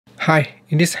Hi,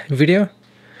 in this video,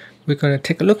 we're going to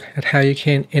take a look at how you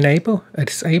can enable or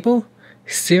disable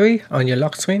Siri on your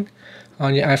lock screen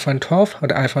on your iPhone 12 or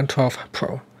the iPhone 12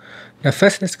 Pro. Now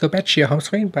first, let's go back to your home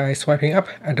screen by swiping up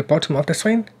at the bottom of the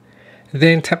screen.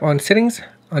 Then tap on Settings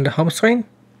on the home screen.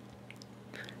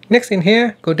 Next in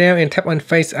here, go down and tap on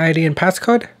Face ID and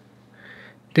Passcode.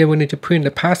 Then we need to put in the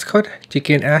passcode to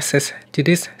gain access to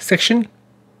this section.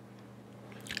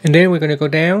 And then we're going to go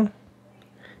down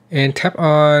and tap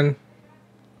on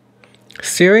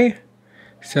Siri.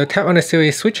 So tap on the Siri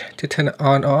switch to turn it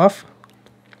on or off.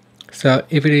 So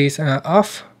if it is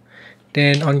off,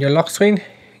 then on your lock screen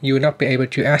you will not be able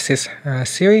to access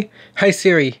Siri. Hi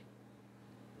Siri.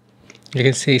 You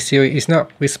can see Siri is not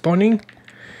responding.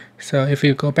 So if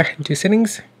we go back into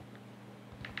settings,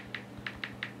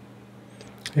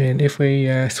 and if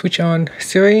we switch on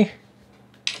Siri,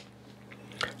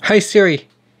 hi Siri.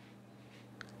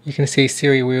 You can see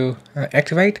Siri will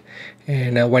activate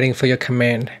and waiting for your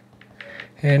command.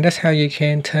 And that's how you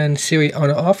can turn Siri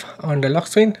on or off on the lock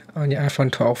screen on your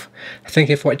iPhone 12. Thank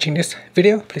you for watching this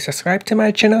video. Please subscribe to my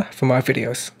channel for more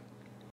videos.